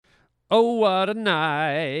Oh, what a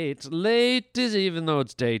night. Late is even though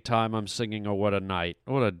it's daytime, I'm singing Oh, what a night.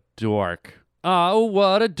 What a dork. Oh,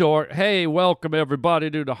 what a dork. Hey, welcome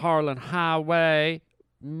everybody to the Harland Highway.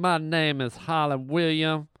 My name is Harland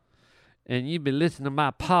William, and you be listening to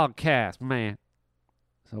my podcast, man.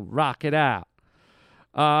 So rock it out.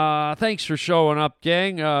 Thanks for showing up,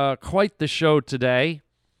 gang. Quite the show today.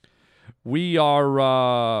 We're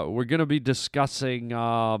going to be discussing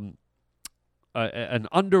an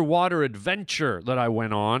underwater adventure that I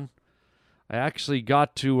went on. I actually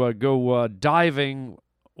got to go diving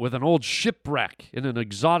with an old shipwreck in an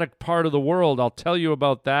exotic part of the world. I'll tell you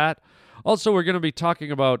about that. Also, we're going to be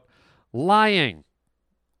talking about lying.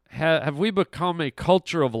 Have we become a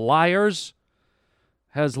culture of liars?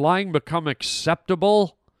 Has lying become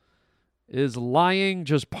acceptable? Is lying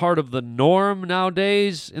just part of the norm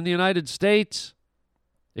nowadays in the United States?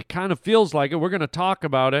 It kind of feels like it. We're going to talk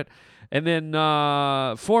about it. And then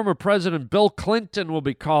former President Bill Clinton will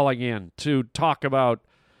be calling in to talk about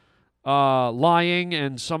lying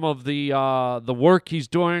and some of the work he's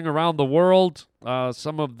doing around the world,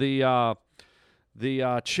 some of the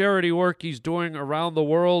charity work he's doing around the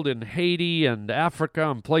world in Haiti and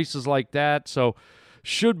Africa and places like that. So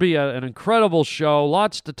should be an incredible show.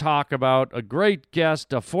 Lots to talk about. A great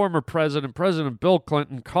guest, a former president, President Bill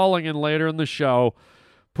Clinton, calling in later in the show.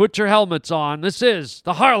 Put your helmets on. This is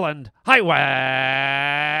the Harland Highway.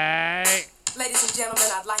 Ladies and gentlemen,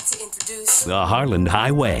 I'd like to introduce the Harland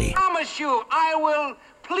Highway. I promise you, I will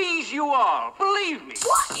please you all. Believe me.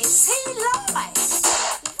 What is he like?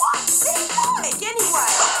 What's he like,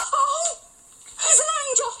 anyway? Oh, he's an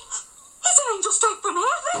angel. He's an angel straight from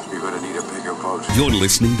heaven. You're gonna need a bigger boat. You're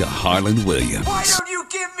listening to Harland Williams. Why don't you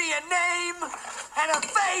give me a name and a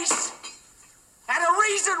face and a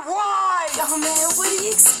reason why? Oh, man, what do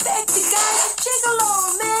you expect? The guy's a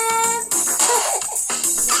gigolo, man.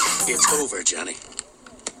 It's over, Johnny.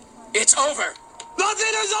 It's over.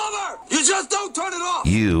 Nothing is over. You just don't turn it off.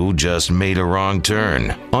 You just made a wrong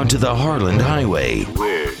turn onto the Harland Highway.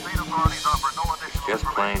 Weird. Just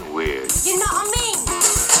plain weird. You know what I mean?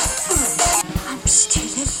 I'm still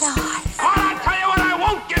alive. I'll tell you what I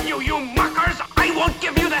won't give you, you muckers. I won't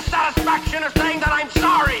give you the satisfaction of saying that I'm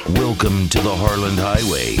sorry. Welcome to the Harland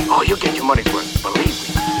Highway. Oh, you get your money's worth. Believe me.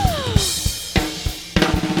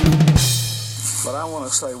 But I want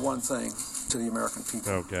to say one thing to the American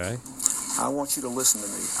people. Okay. I want you to listen to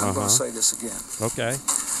me. I'm going to say this again. Okay.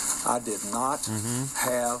 I did not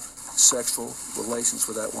have sexual relations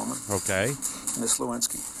with that woman, Okay. Miss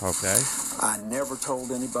Lewinsky. Okay. I never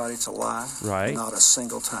told anybody to lie. Right. Not a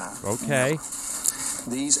single time. Okay. Never.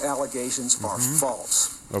 These allegations are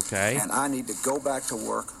false. Okay. And I need to go back to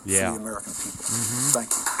work for the American people. Thank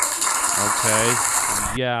you. Okay.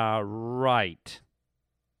 Yeah, right.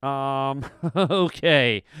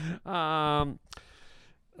 Okay. I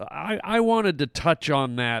wanted to touch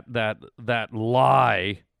on that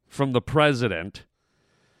lie from the president,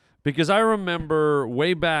 because I remember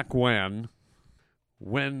way back when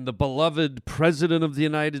the beloved President of the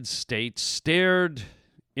United States stared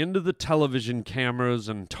into the television cameras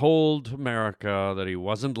and told America that he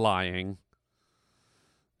wasn't lying,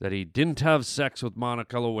 that he didn't have sex with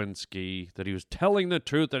Monica Lewinsky, that he was telling the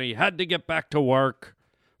truth, and he had to get back to work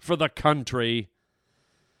for the country.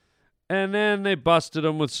 And then they busted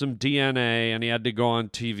him with some DNA, and he had to go on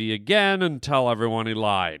TV again and tell everyone he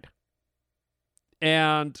lied.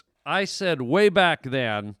 And I said way back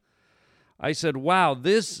then, I said, wow,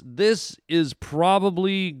 this is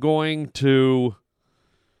probably going to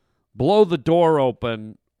blow the door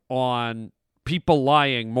open on people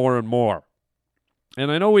lying more and more. And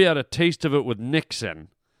I know we had a taste of it with Nixon.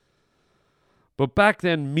 But back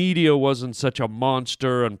then, media wasn't such a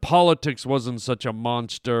monster, and politics wasn't such a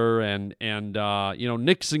monster, and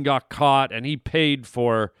Nixon got caught, and he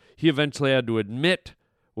eventually had to admit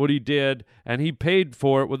what he did, and he paid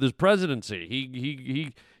for it with his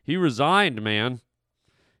presidency. He resigned, man.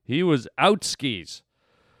 He was out skis.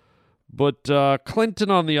 But Clinton,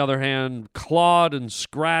 on the other hand, clawed and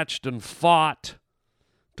scratched and fought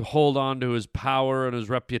to hold on to his power and his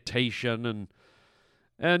reputation,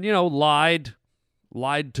 and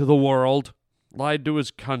lied to the world, lied to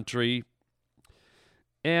his country.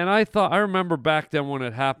 And I remember back then when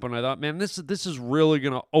it happened, I thought, man, this is really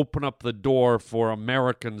going to open up the door for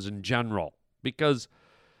Americans in general. Because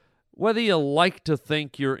whether you like to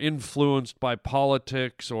think you're influenced by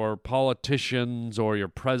politics or politicians or your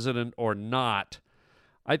president or not,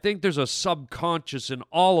 I think there's a subconscious in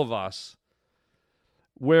all of us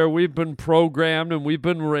where we've been programmed and we've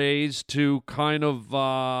been raised to kind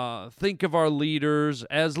of think of our leaders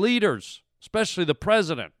as leaders. especially the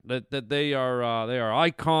president, that they are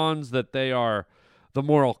icons, that they are the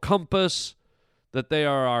moral compass, that they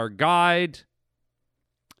are our guide.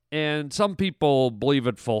 And some people believe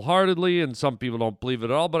it full-heartedly, and some people don't believe it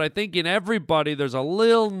at all. But I think in everybody there's a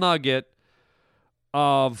little nugget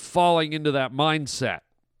of falling into that mindset.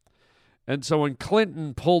 And so when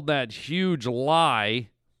Clinton pulled that huge lie,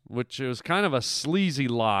 which was kind of a sleazy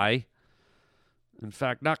lie, in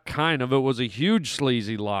fact, not kind of, it was a huge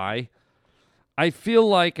sleazy lie, I feel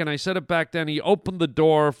like, and I said it back then, he opened the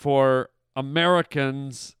door for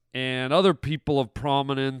Americans and other people of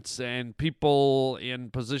prominence and people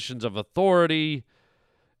in positions of authority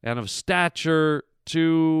and of stature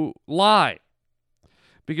to lie.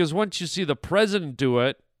 Because once you see the president do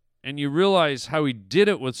it and you realize how he did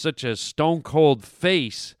it with such a stone-cold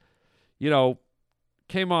face,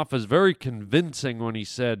 came off as very convincing when he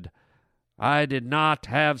said, "I did not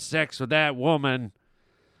have sex with that woman."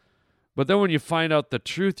 But then when you find out the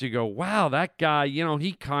truth, you go, wow, that guy,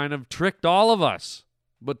 he kind of tricked all of us.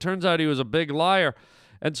 But turns out he was a big liar.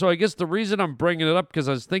 And so I guess the reason I'm bringing it up, because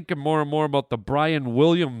I was thinking more and more about the Brian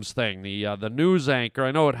Williams thing, the news anchor.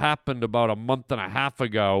 I know it happened about a month and a half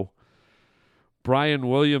ago. Brian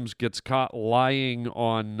Williams gets caught lying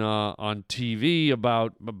on TV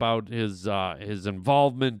about his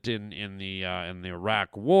involvement in the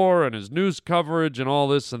Iraq War and his news coverage and all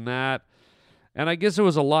this and that. And I guess it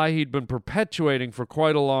was a lie he'd been perpetuating for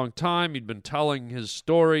quite a long time. He'd been telling his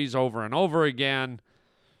stories over and over again.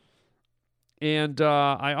 And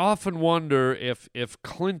I often wonder if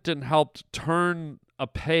Clinton helped turn a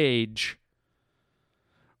page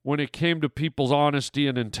when it came to people's honesty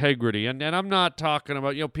and integrity. And I'm not talking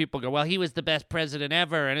about, people go, well, he was the best president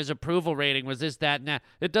ever, and his approval rating was this, that, and that.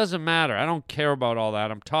 It doesn't matter. I don't care about all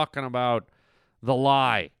that. I'm talking about the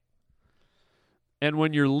lie. And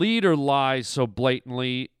when your leader lies so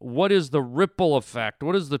blatantly, what is the ripple effect?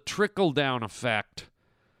 What is the trickle-down effect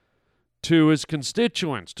to his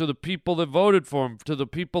constituents, to the people that voted for him, to the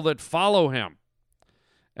people that follow him?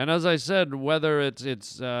 And as I said, whether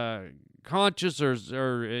it's conscious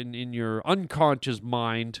or in your unconscious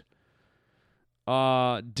mind,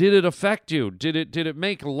 did it affect you? Did it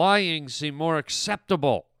make lying seem more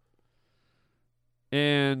acceptable?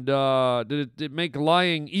 And did it make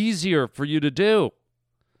lying easier for you to do?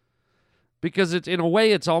 Because in a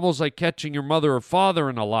way, it's almost like catching your mother or father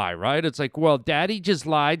in a lie, right? It's like, well, Daddy just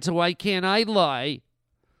lied, so why can't I lie?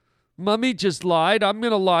 Mommy just lied, I'm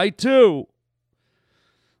going to lie too.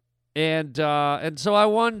 And so I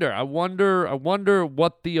wonder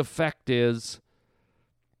what the effect is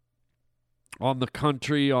on the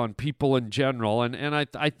country, on people in general. And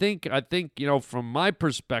I think from my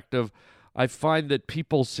perspective, I find that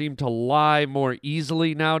people seem to lie more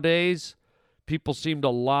easily nowadays. People seem to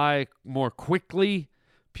lie more quickly.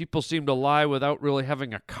 People seem to lie without really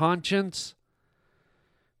having a conscience.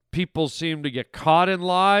 People seem to get caught in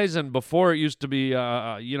lies, and before it used to be,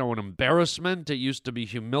 an embarrassment. It used to be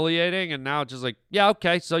humiliating, and now it's just like, yeah,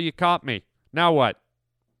 okay, so you caught me. Now what?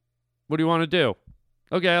 What do you want to do?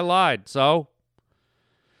 Okay, I lied, so?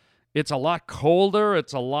 It's a lot colder.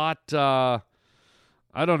 It's a lot,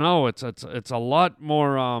 I don't know. It's a lot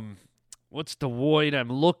more. What's the word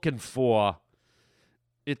I'm looking for?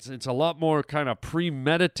 It's a lot more kind of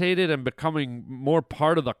premeditated and becoming more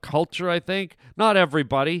part of the culture. I think not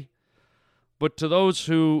everybody, but to those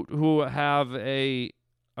who have a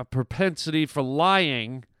propensity for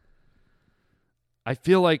lying, I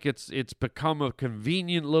feel like it's become a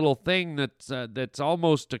convenient little thing that's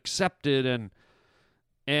almost accepted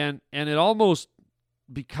and it almost.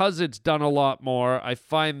 Because it's done a lot more, I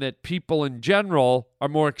find that people in general are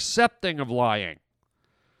more accepting of lying.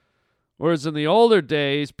 Whereas in the older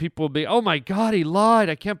days, people would be, oh my God, he lied.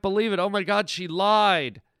 I can't believe it. Oh my God, she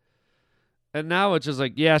lied. And now it's just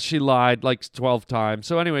like, yeah, she lied like 12 times.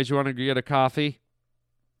 So anyways, you want to get a coffee?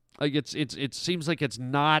 Like it seems like it's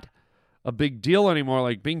not a big deal anymore.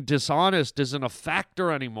 Like being dishonest isn't a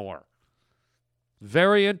factor anymore.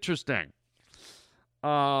 Very interesting.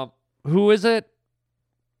 Who is it?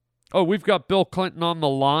 Oh, we've got Bill Clinton on the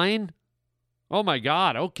line? Oh, my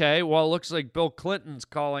God. Okay. Well, it looks like Bill Clinton's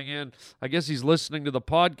calling in. I guess he's listening to the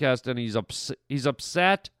podcast, and he's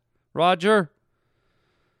upset, Roger?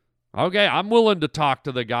 Okay, I'm willing to talk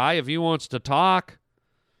to the guy if he wants to talk.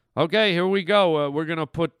 Okay, here we go. We're going to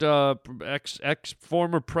put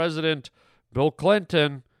ex-former President Bill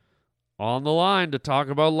Clinton on the line to talk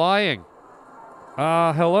about lying.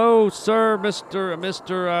 Hello, sir,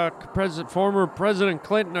 former President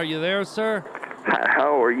Clinton. Are you there, sir?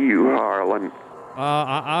 How are you, Harlan?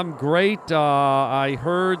 I'm great. I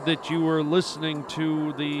heard that you were listening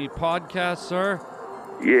to the podcast, sir.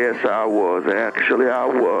 Yes, I was. Actually, I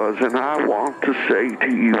was. And I want to say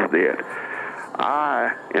to you that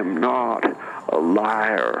I am not a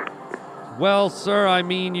liar. Well, sir, I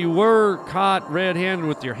mean, you were caught red-handed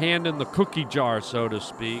with your hand in the cookie jar, so to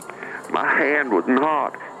speak. My hand was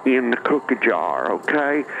not in the cookie jar,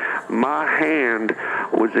 okay? My hand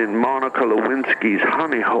was in Monica Lewinsky's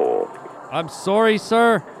honey hole. I'm sorry,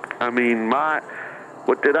 sir. I mean,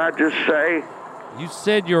 what did I just say? You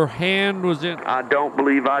said your hand was in... I don't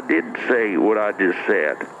believe I did say what I just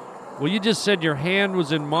said. Well, you just said your hand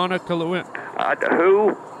was in Monica Lewinsky.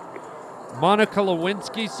 Who? Monica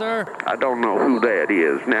Lewinsky, sir? I don't know who that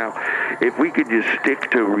is. Now, if we could just stick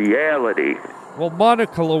to reality... Well,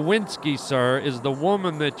 Monica Lewinsky, sir, is the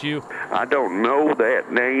woman that you... I don't know that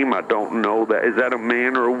name. I don't know that. Is that a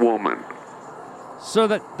man or a woman? So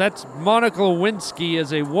that's Monica Lewinsky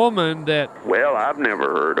is a woman that... Well, I've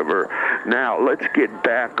never heard of her. Now, let's get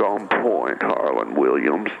back on point, Harlan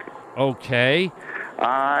Williams. Okay.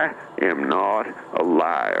 I am not a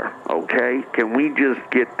liar, okay? Can we just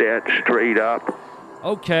get that straight up?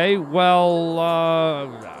 Okay, well,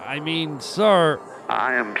 I mean, sir...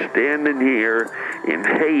 I am standing here in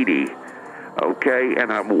Haiti, okay,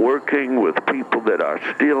 and I'm working with people that are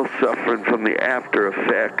still suffering from the after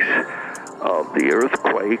effects of the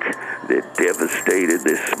earthquake that devastated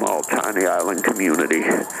this small, tiny island community.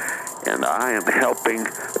 And I am helping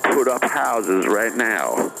put up houses right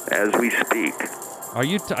now as we speak. Are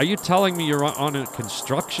you telling me you're on a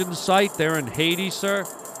construction site there in Haiti, sir?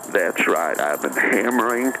 That's right. I've been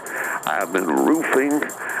hammering, I've been roofing,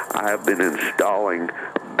 I've been installing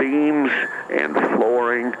beams and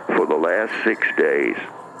flooring for the last 6 days.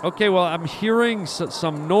 Okay, well, I'm hearing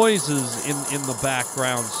some noises in the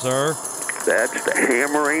background, sir. That's the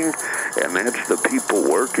hammering, and that's the people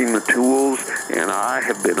working the tools, and I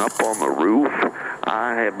have been up on the roof.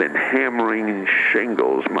 I have been hammering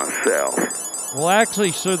shingles myself. Well,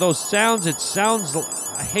 actually, sir, those sounds,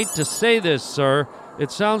 I hate to say this, sir, it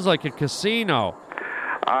sounds like a casino.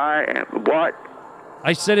 What?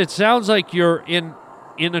 I said it sounds like you're in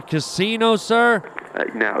a casino, sir.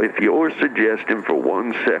 Now, if you're suggesting for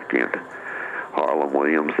 1 second, Harlan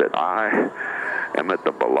Williams, that I am at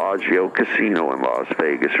the Bellagio Casino in Las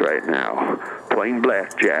Vegas right now, playing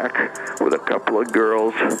blackjack with a couple of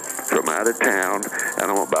girls from out of town, and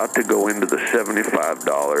I'm about to go into the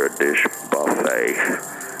 $75 a dish buffet,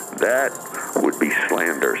 that would be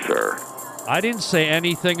slander, sir. I didn't say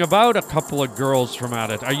anything about a couple of girls from out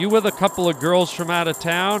of town. Are you with a couple of girls from out of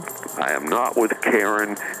town? I am not with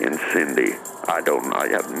Karen and Cindy. I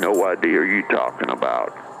have no idea what you're talking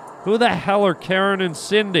about. Who the hell are Karen and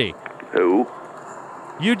Cindy? Who?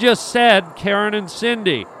 You just said Karen and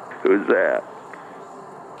Cindy. Who's that?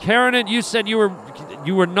 Karen and you said you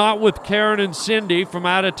were not with Karen and Cindy from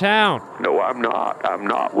out of town. No, I'm not. I'm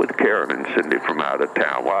not with Karen and Cindy from out of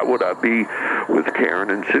town. Why would I be with Karen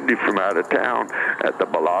and Cindy from out of town at the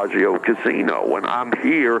Bellagio Casino when I'm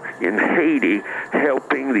here in Haiti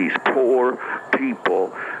helping these poor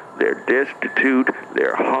people? They're destitute,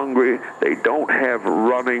 they're hungry, they don't have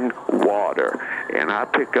running water. And I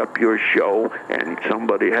pick up your show and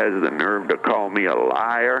somebody has the nerve to call me a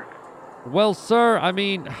liar? Well, sir, I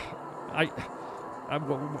mean,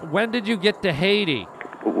 when did you get to Haiti?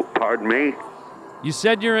 Pardon me? You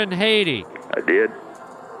said you're in Haiti. I did.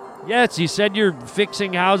 Yes, you said you're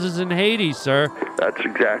fixing houses in Haiti, sir. That's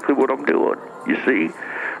exactly what I'm doing. You see?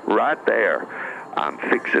 Right there. I'm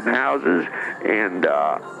fixing houses, and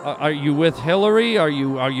are you with Hillary? Are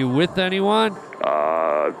you with anyone?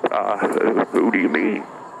 Who do you mean?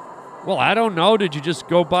 Well, I don't know. Did you just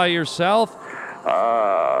go by yourself?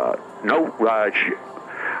 No.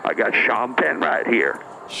 I got Sean Penn right here.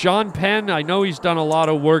 Sean Penn, I know he's done a lot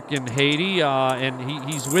of work in Haiti, and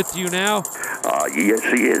he's with you now? Yes,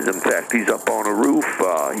 he is. In fact, he's up on a roof.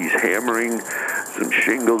 He's hammering some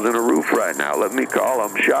shingles in a roof right now. Let me call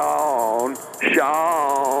him. Sean.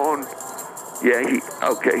 Sean. Yeah,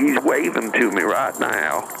 he's waving to me right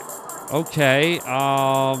now. Okay,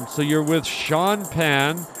 so you're with Sean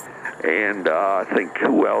Penn. And I think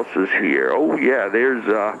who else is here? Oh, yeah, there's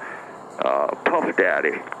Puff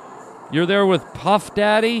Daddy. You're there with Puff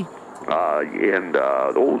Daddy?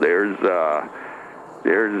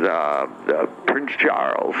 There's Prince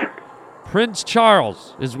Charles. Prince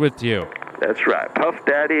Charles is with you. That's right. Puff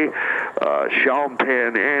Daddy, Sean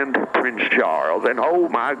Penn, and Prince Charles. And oh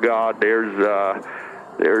my God, that's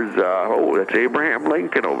Abraham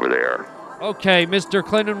Lincoln over there. Okay, Mr.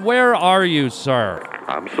 Clinton, where are you, sir?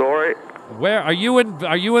 I'm sorry. Where are you in?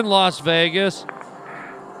 Are you in Las Vegas?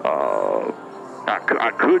 I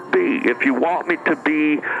could be. If you want me to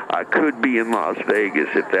be, I could be in Las Vegas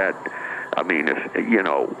if I mean,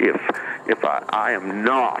 if I am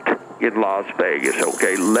not in Las Vegas,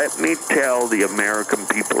 okay, let me tell the American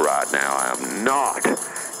people right now, I am not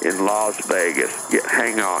in Las Vegas. Yeah,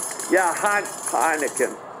 hang on. Yeah,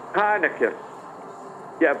 Heineken.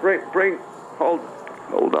 Yeah,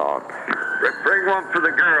 hold on. Bring one for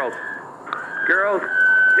the girls. Girls?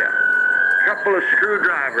 Yeah. Couple of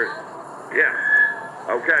screwdrivers. Yeah.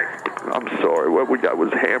 Okay. I'm sorry. What we got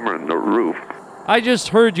was hammering the roof. I just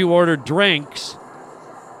heard you order drinks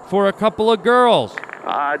for a couple of girls.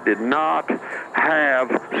 I did not have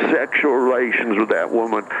sexual relations with that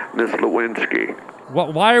woman, Miss Lewinsky.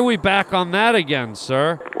 Why are we back on that again,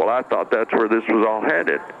 sir? Well, I thought that's where this was all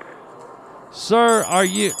headed. Sir, are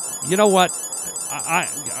you? You know what?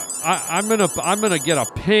 I'm gonna get a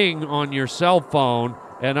ping on your cell phone,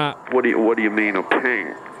 and What do you mean a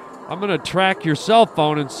ping? I'm gonna track your cell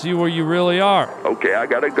phone and see where you really are. Okay, I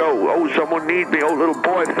gotta go. Oh, someone needs me. Oh, little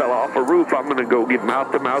boy fell off a roof. I'm gonna go give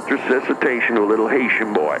mouth-to-mouth resuscitation to a little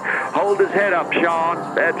Haitian boy. Hold his head up,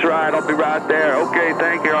 Sean. That's right. I'll be right there. Okay,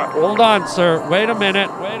 thank you. Hold on, sir. Wait a minute.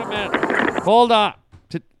 Hold on.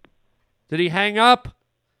 Did he hang up?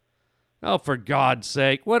 Oh, for God's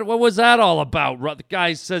sake. What was that all about? The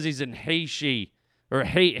guy says he's in Haiti.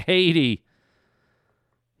 Haiti.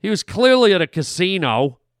 He was clearly at a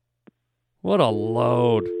casino. What a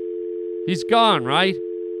load. He's gone, right?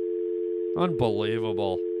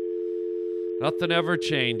 Unbelievable. Nothing ever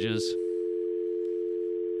changes.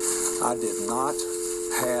 I did not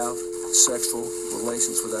have sexual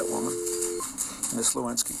relations with that woman, Miss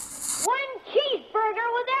Lewinsky. One cheeseburger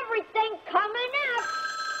with everything coming up.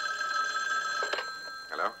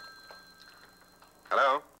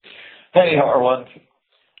 Hello? Hey, Harland.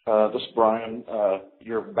 This is Brian.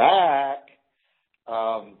 You're back.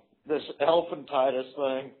 This elephantitis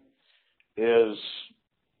thing is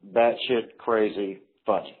batshit crazy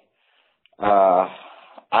funny. I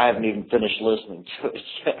haven't even finished listening to it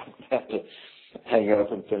yet. I'm going to have to hang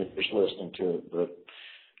up and finish listening to it. But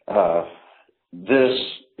this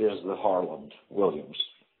is the Harland Williams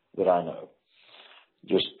that I know.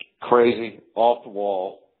 Just crazy, off the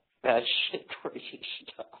wall, batshit crazy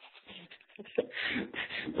stuff.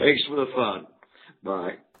 Thanks for the fun.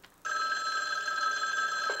 Bye.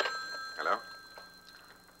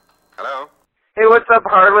 Hello? Hey, what's up,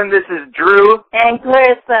 Harland? This is Drew. And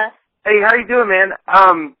Clarissa. Hey, how you doing,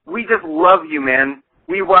 man? We just love you, man.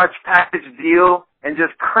 We watch Package Deal and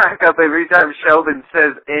just crack up every time Sheldon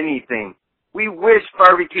says anything. We wish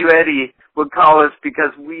Barbecue Eddie would call us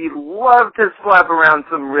because we love to slap around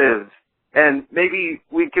some ribs. And maybe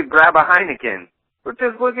we could grab a Heineken. We're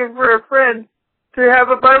just looking for a friend to have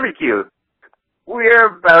a barbecue.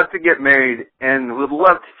 We're about to get married and would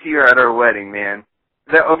love to see you at our wedding, man.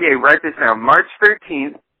 Okay, write this down. March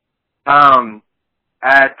 13th,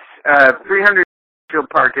 at 300 Field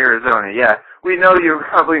Park, Arizona. Yeah, we know you're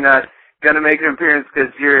probably not going to make an appearance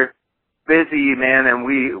because you're busy, man, and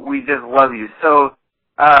we just love you. So,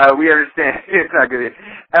 we understand it's not good.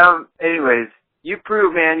 Anyways, you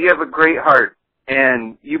prove, man, you have a great heart,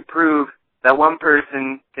 and you prove that one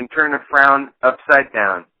person can turn a frown upside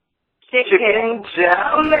down. Chicken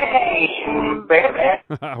Johnny, baby.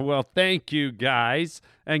 Well, thank you, guys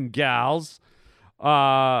and gals.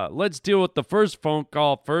 Let's deal with the first phone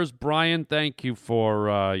call first. Brian, thank you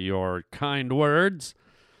for your kind words.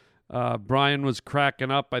 Brian was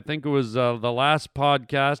cracking up. I think it was the last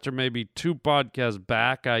podcast or maybe two podcasts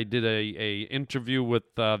back. I did a interview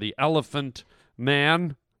with the Elephant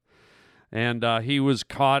Man, and he was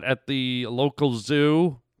caught at the local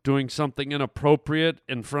zoo doing something inappropriate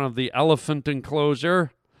in front of the elephant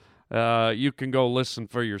enclosure. You can go listen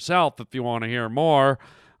for yourself if you want to hear more.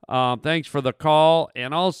 Thanks for the call.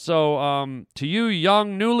 And also, to you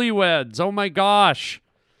young newlyweds, oh my gosh.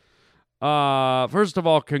 First of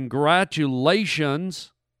all,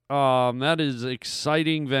 congratulations. That is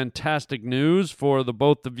exciting, fantastic news for the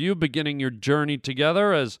both of you beginning your journey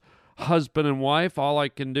together as husband and wife. All I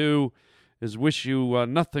can do is wish you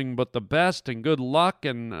nothing but the best and good luck,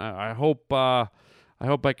 and I hope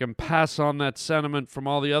I can pass on that sentiment from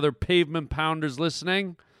all the other pavement pounders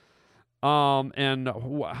listening. And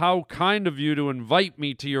how kind of you to invite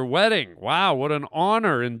me to your wedding. Wow, what an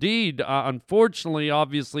honor indeed. Unfortunately,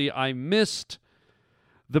 obviously, I missed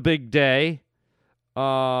the big day.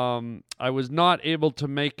 I was not able to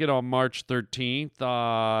make it on March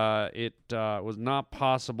 13th. It was not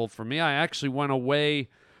possible for me. I actually went away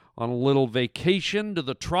on a little vacation to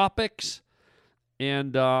the tropics,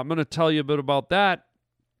 and I'm going to tell you a bit about that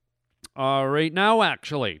right now,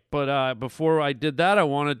 actually. But before I did that, I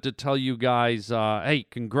wanted to tell you guys, hey,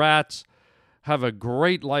 congrats have a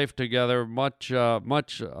great life together. Much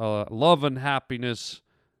love and happiness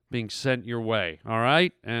being sent your way. All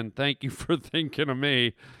right? And thank you for thinking of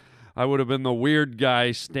me. I would have been the weird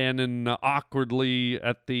guy standing awkwardly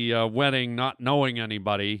at the wedding, not knowing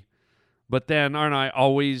anybody. But then, aren't I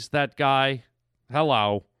always that guy?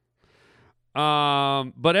 Hello.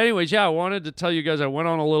 But anyways, yeah, I wanted to tell you guys I went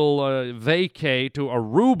on a little vacay to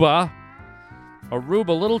Aruba.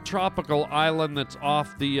 Aruba, little tropical island that's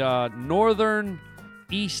off the northern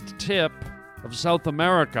east tip of South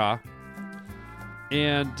America.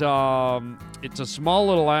 And it's a small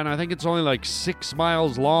little island. I think it's only like 6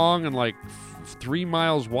 miles long and like 3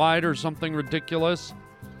 miles wide or something ridiculous.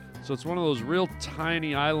 So it's one of those real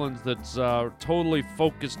tiny islands that's totally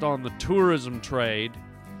focused on the tourism trade.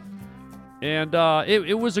 And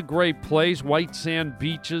it was a great place. White sand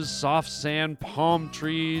beaches, soft sand, palm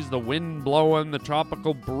trees, the wind blowing, the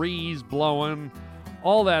tropical breeze blowing,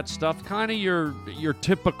 all that stuff. Kind of your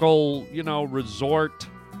typical, resort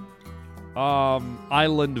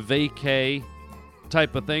island vacay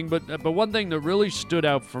type of thing. But one thing that really stood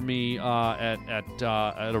out for me at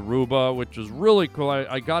Aruba, which was really cool,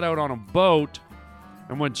 I got out on a boat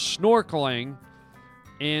and went snorkeling,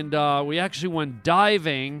 and we actually went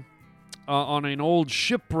diving on an old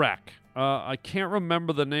shipwreck. I can't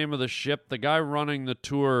remember the name of the ship. The guy running the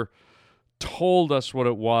tour told us what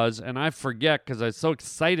it was, and I forget because I was so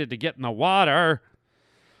excited to get in the water.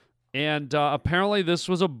 And apparently this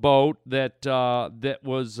was a boat that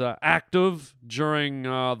was active during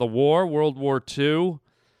the war, World War II.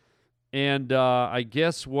 And I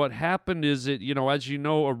guess what happened is as you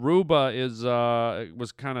know, Aruba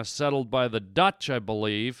was kind of settled by the Dutch, I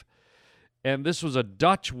believe. And this was a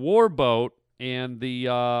Dutch war boat. And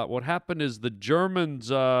what happened is the Germans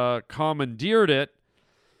commandeered it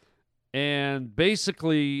and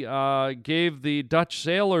basically gave the Dutch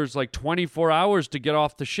sailors like 24 hours to get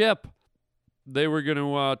off the ship. They were going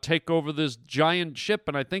to take over this giant ship,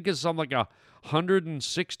 and I think it's something like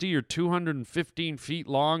 160 or 215 feet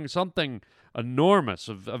long, something enormous,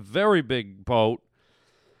 a very big boat.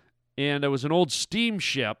 And it was an old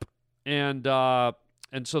steamship, and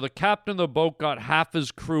so the captain of the boat got half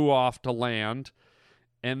his crew off to land.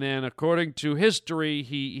 And then, according to history,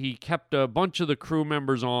 he kept a bunch of the crew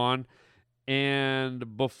members on.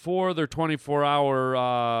 And before their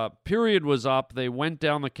 24-hour period was up,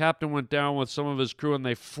 the captain went down with some of his crew, and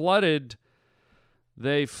they flooded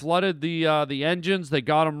the engines. They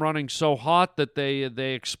got them running so hot that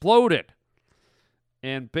they exploded.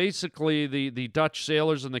 And basically, the Dutch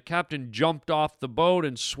sailors and the captain jumped off the boat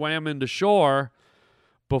and swam into shore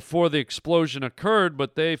before the explosion occurred,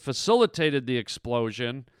 but they facilitated the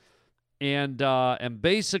explosion and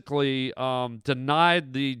basically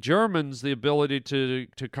denied the Germans the ability to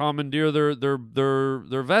commandeer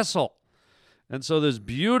their vessel. And so this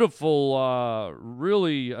beautiful,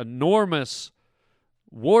 really enormous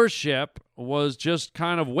warship was just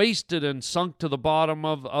kind of wasted and sunk to the bottom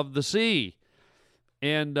of the sea.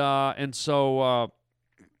 And so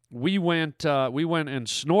we went and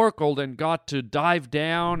snorkeled and got to dive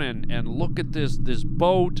down and look at this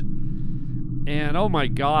boat. And oh my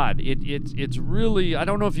God, it's really, I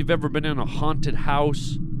don't know if you've ever been in a haunted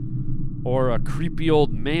house or a creepy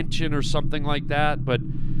old mansion or something like that, but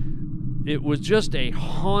it was just a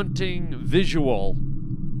haunting visual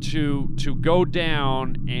to go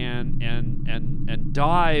down and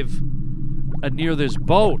dive near this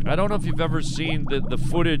boat. I don't know if you've ever seen the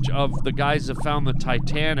footage of the guys that found the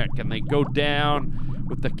Titanic, and they go down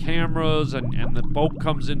with the cameras and the boat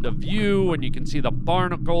comes into view, and you can see the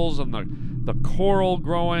barnacles and the coral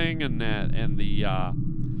growing and the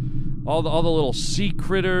all the little sea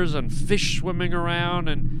critters and fish swimming around,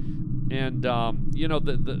 and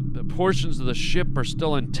the portions of the ship are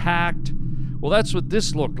still intact. Well, that's what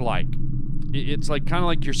this looked like. It's like kind of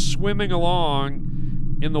like you're swimming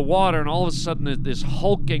along in the water, and all of a sudden this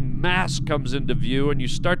hulking mass comes into view, and you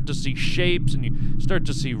start to see shapes, and you start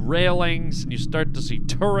to see railings, and you start to see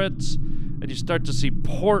turrets, and you start to see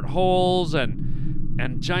portholes and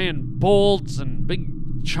giant bolts and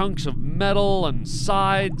big chunks of metal and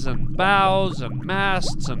sides and bows and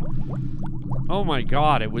masts, and oh my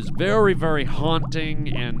God, it was very, very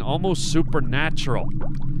haunting and almost supernatural.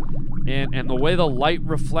 And the way the light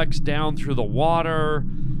reflects down through the water,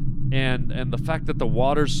 and the fact that the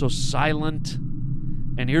water's so silent,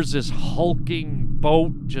 and here's this hulking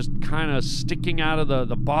boat just kind of sticking out of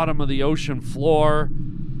the bottom of the ocean floor,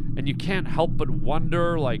 and you can't help but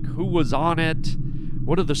wonder, like, who was on it?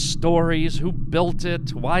 What are the stories? Who built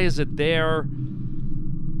it? Why is it there?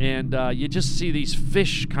 And you just see these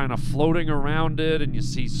fish kind of floating around it, and you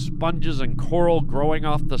see sponges and coral growing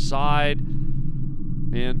off the side.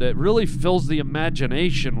 And it really fills the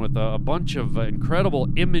imagination with a bunch of incredible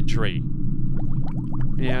imagery.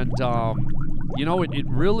 And, it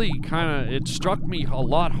really it struck me a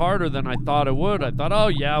lot harder than I thought it would. I thought, oh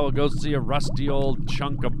yeah, we'll go see a rusty old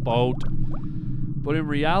chunk of boat. But in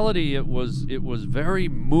reality, it was very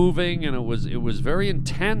moving, and it was very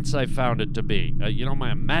intense. I found it to be.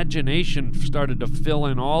 My imagination started to fill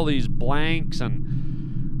in all these blanks,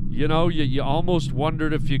 and you almost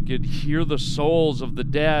wondered if you could hear the souls of the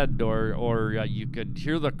dead, or you could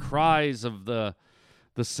hear the cries of the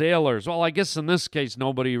sailors. Well, I guess in this case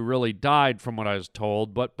nobody really died, from what I was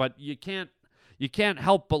told. But you can't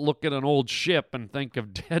help but look at an old ship and think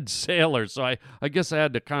of dead sailors. So I guess I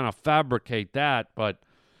had to kind of fabricate that. But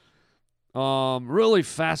really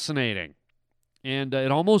fascinating, and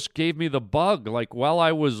it almost gave me the bug. Like while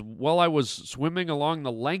I was swimming along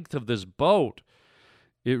the length of this boat,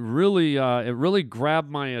 it really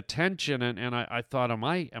grabbed my attention, and I thought, am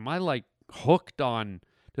I like hooked on?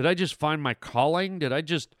 Did I just find my calling? Did I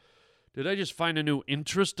just find a new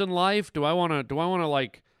interest in life? Do I want to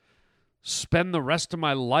like spend the rest of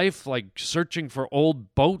my life like searching for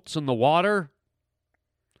old boats in the water?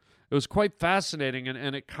 It was quite fascinating,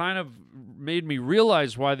 and it kind of made me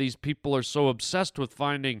realize why these people are so obsessed with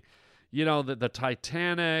finding, the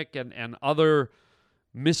Titanic and other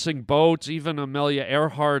missing boats, even Amelia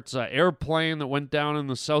Earhart's airplane that went down in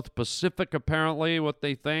the South Pacific, apparently, what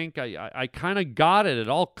they think. I kind of got it. It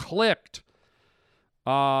all clicked.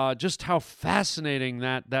 Just how fascinating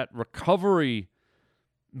that recovery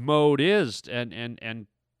mode is, and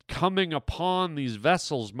coming upon these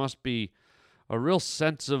vessels must be a real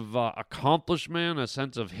sense of accomplishment, a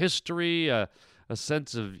sense of history, a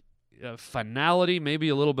sense of finality, maybe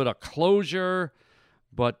a little bit of closure.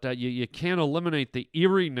 But you can't eliminate the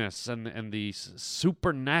eeriness and the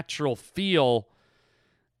supernatural feel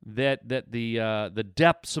that the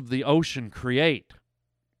depths of the ocean create.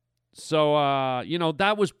 So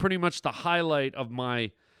that was pretty much the highlight of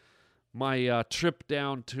my trip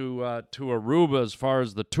down to Aruba as far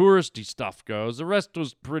as the touristy stuff goes. The rest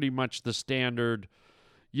was pretty much the standard,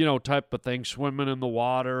 type of thing, swimming in the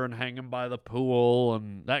water and hanging by the pool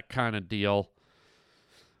and that kind of deal.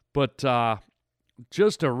 But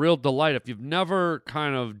just a real delight. If you've never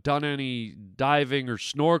kind of done any diving or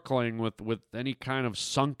snorkeling with any kind of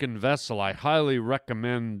sunken vessel, I highly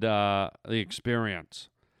recommend the experience.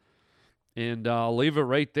 And I'll leave it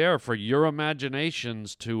right there for your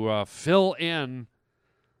imaginations to fill in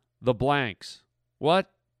the blanks.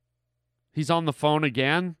 What? He's on the phone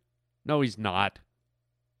again? No, he's not.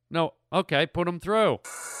 No. Okay, put him through.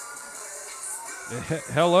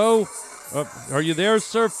 Hello? Are you there,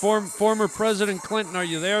 sir? Former President Clinton, are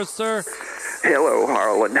you there, sir? Hello,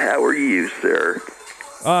 Harland. How are you, sir?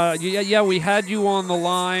 Yeah, we had you on the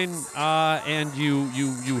line, and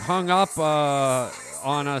you hung up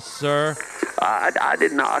on us, sir. I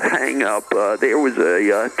did not hang up. There was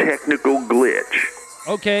a technical glitch.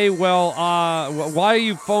 Okay, well, why are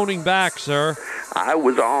you phoning back, sir? I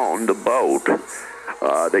was on the boat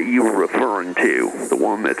that you were referring to, the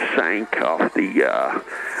one that sank off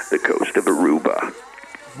the coast of Aruba.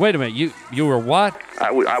 Wait a minute, you were what?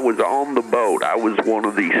 I was on the boat. I was one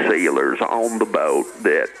of these sailors on the boat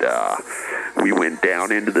that we went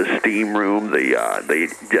down into the steam room.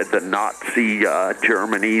 The Nazi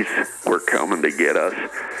Germanies were coming to get us,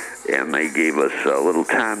 and they gave us a little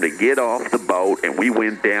time to get off the boat, and we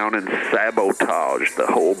went down and sabotaged the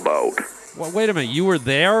whole boat. Well, wait a minute, you were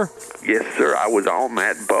there? Yes, sir, I was on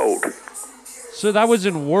that boat. So that was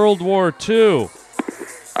in World War II.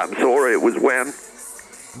 I'm sorry, it was when?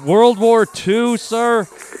 World War II, sir?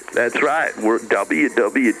 That's right. We're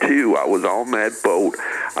WW2. I was on that boat.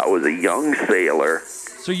 I was a young sailor.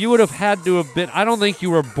 So you would have had to have been, I don't think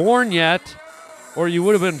you were born yet, or you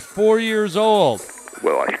would have been 4 years old.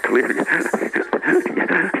 Well, I clearly...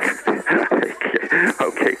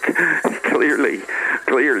 okay, clearly,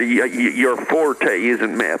 your forte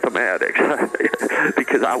isn't mathematics,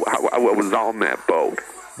 because I was on that boat.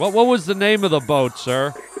 What was the name of the boat,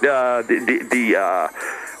 sir? That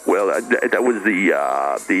was the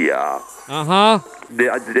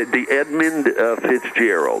Edmund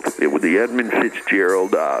Fitzgerald. It was the Edmund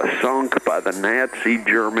Fitzgerald, sunk by the Nazi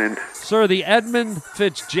German. Sir, the Edmund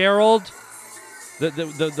Fitzgerald,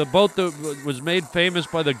 the boat that was made famous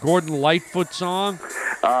by the Gordon Lightfoot song.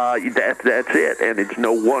 That's it, and it's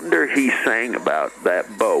no wonder he sang about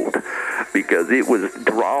that boat, because it was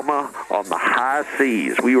drama on the high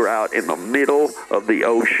seas. We were out in the middle of the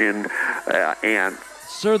ocean, and...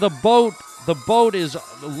 Sir, the boat is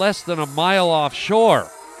less than a mile offshore.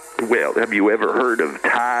 Well, have you ever heard of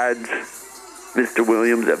tides? Mr.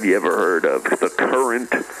 Williams, have you ever heard of the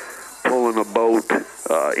current pulling a boat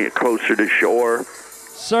closer to shore?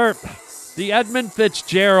 Sir, the Edmund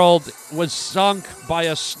Fitzgerald was sunk by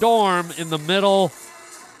a storm in the middle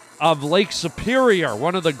of Lake Superior,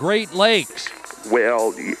 one of the Great Lakes.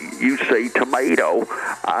 Well, you say tomato,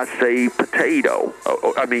 I say potato.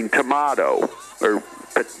 Tomato or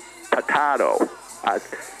potato.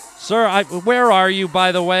 Sir, where are you,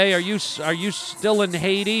 by the way? Are you still in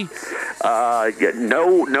Haiti?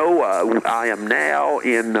 No. I am now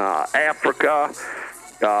in Africa.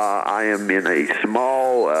 I am in a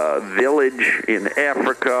small village in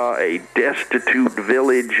Africa, a destitute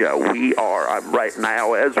village. I'm right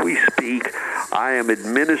now, as we speak, I am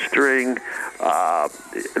administering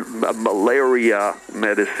malaria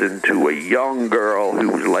medicine to a young girl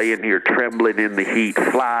who's laying here trembling in the heat,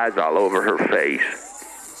 flies all over her face.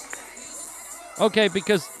 Okay,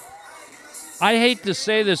 because I hate to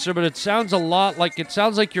say this, sir, but it sounds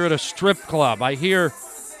like you're at a strip club. I hear...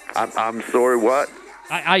 I'm sorry, what?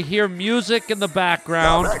 I hear music in the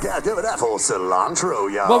background. Give it that for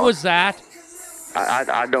cilantro, y'all. What was that?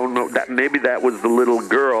 I don't know. Maybe that was the little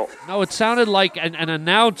girl. No, it sounded like an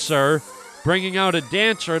announcer bringing out a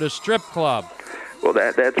dancer at a strip club. Well,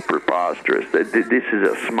 that's preposterous. This is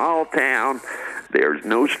a small town. There's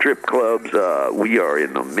no strip clubs. We are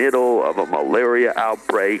in the middle of a malaria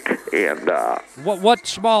outbreak. And what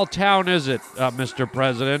small town is it, Mr.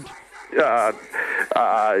 President?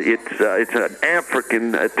 It's an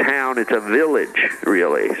African town. It's a village,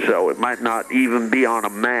 really. So it might not even be on a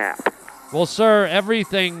map. Well, sir,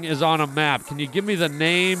 everything is on a map. Can you give me the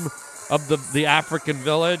name of the African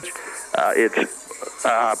village? It's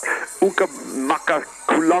Ukamaka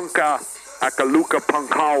Kulunka Akaluka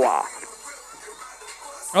Pankawa.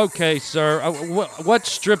 Okay, sir. What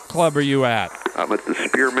strip club are you at? I'm at the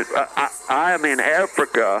Spearmint. I am in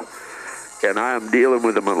Africa, and I am dealing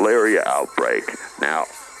with a malaria outbreak now.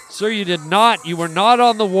 Sir, you were not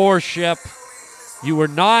on the warship. You were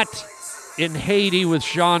not in Haiti with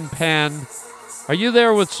Sean Penn. Are you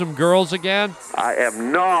there with some girls again? I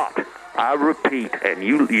am not. I repeat, and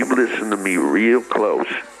you listen to me real close,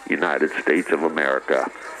 United States of America.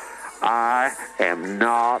 I am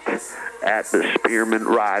not at the Spearmint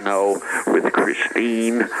Rhino with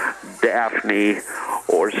Christine, Daphne,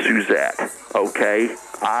 or Suzette, okay?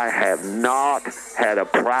 I have not had a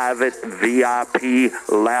private VIP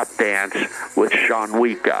lap dance with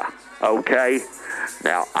Shanwika, okay?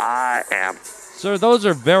 Now, I am... Sir, those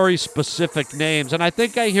are very specific names, and I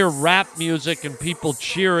think I hear rap music and people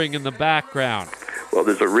cheering in the background. Well,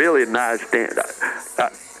 there's a really nice dance...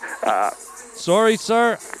 Sorry,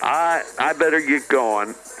 sir? I better get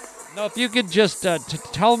going. No, if you could just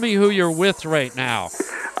tell me who you're with right now.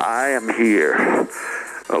 I am here,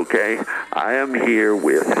 okay? I am here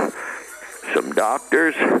with some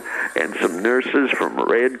doctors and some nurses from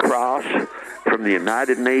Red Cross, from the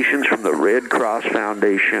United Nations, from the Red Cross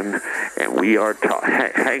Foundation, and we are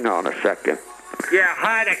hang on a second. Yeah,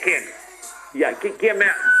 Heineken. Yeah, give me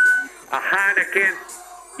a Heineken.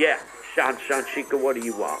 Yeah, Shanshika, what do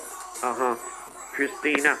you want?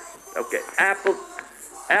 Christina. Okay, apple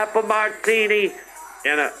martini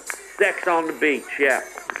and a sex on the beach. Yeah.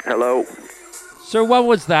 Hello. Sir, what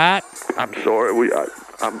was that? I'm sorry.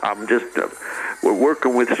 We're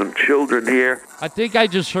working with some children here. I think I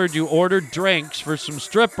just heard you ordered drinks for some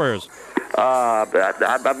strippers.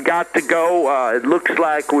 I've got to go. It looks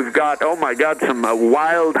like we've got, oh my God, some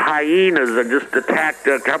wild hyenas that just attacked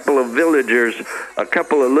a couple of villagers. A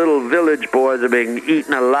couple of little village boys are being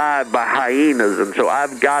eaten alive by hyenas, and so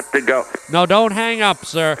I've got to go. No, don't hang up,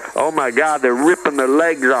 sir. Oh my God, they're ripping their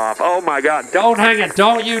legs off. Oh my God. Don't hang it.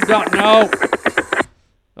 No.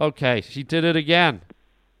 Okay, she did it again.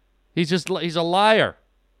 He's a liar.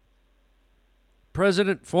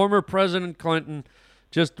 Former President Clinton,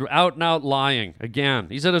 just out and out lying again.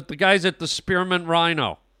 The guy's at the Spearmint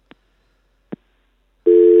Rhino.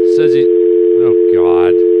 Says he. Oh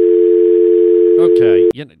God. Okay,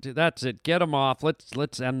 that's it. Get him off.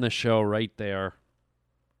 Let's end the show right there.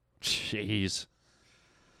 Jeez.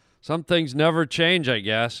 Some things never change, I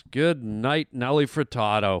guess. Good night, Nelly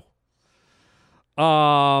Furtado.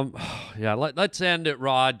 Yeah. Let's end it,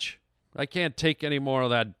 Raj. I can't take any more of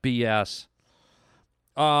that BS.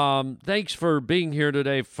 Thanks for being here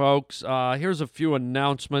today, folks. Here's a few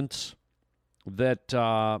announcements that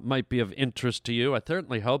might be of interest to you. I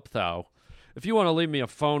certainly hope, though. If you want to leave me a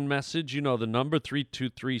phone message, you know the number,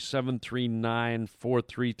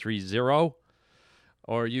 323-739-4330.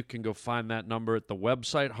 Or you can go find that number at the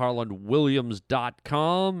website,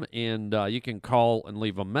 harlandwilliams.com, and you can call and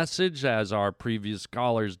leave a message, as our previous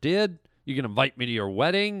callers did. You can invite me to your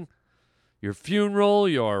wedding. your funeral,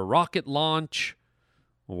 your rocket launch,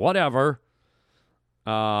 whatever.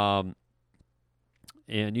 And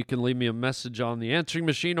you can leave me a message on the answering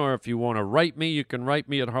machine, or if you want to write me, you can write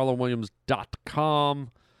me at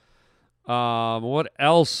harlandwilliams.com. What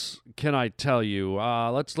else can I tell you?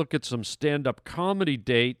 Let's look at some stand-up comedy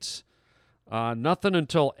dates. Nothing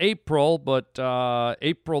until April, but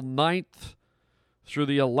April 9th through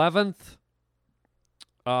the 11th,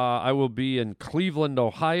 I will be in Cleveland,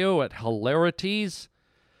 Ohio at Hilarities.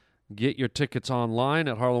 Get your tickets online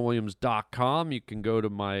at harlandwilliams.com. You can go to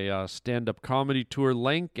my stand-up comedy tour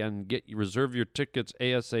link and reserve your tickets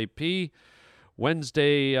ASAP.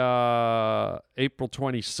 Wednesday, April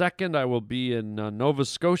 22nd, I will be in Nova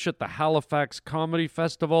Scotia at the Halifax Comedy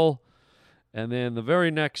Festival. And then the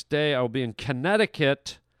very next day, I will be in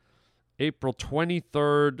Connecticut, April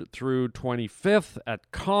 23rd through 25th at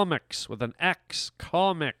Comics with an X,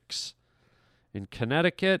 Comics in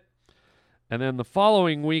Connecticut. And then the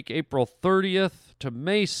following week, April 30th to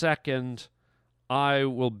May 2nd, I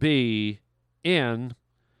will be in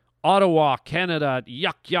Ottawa, Canada at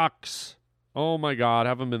Yuck Yucks. Oh my God,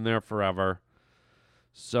 haven't been there forever.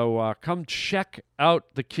 So come check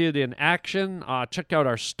out the kid in action. Check out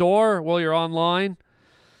our store while you're online.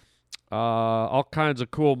 All kinds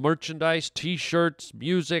of cool merchandise, T-shirts,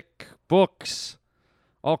 music, books,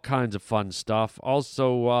 all kinds of fun stuff.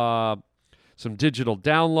 Also, some digital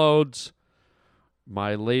downloads.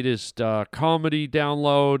 My latest comedy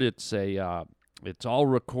download. It's all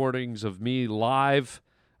recordings of me live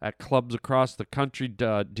at clubs across the country,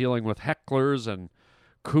 dealing with hecklers and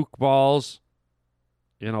kookballs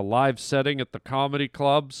in a live setting at the comedy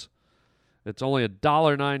clubs. It's only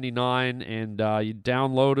 $1.99, and you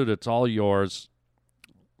download it. It's all yours.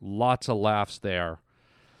 Lots of laughs there.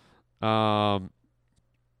 What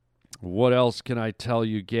else can I tell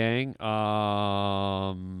you, gang?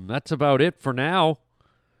 That's about it for now.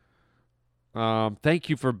 Thank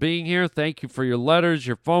you for being here. Thank you for your letters,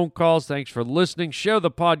 your phone calls. Thanks for listening. Share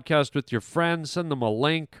the podcast with your friends. Send them a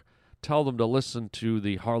link. Tell them to listen to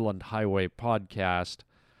the Harland Highway podcast.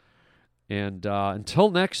 And until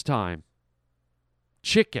next time,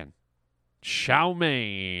 chicken, chow mein,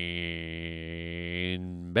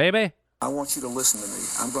 baby. I want you to listen to me.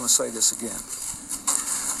 I'm going to say this again.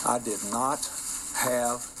 I did not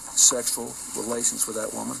have sexual relations with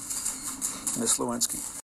that woman, Miss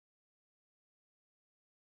Lewinsky.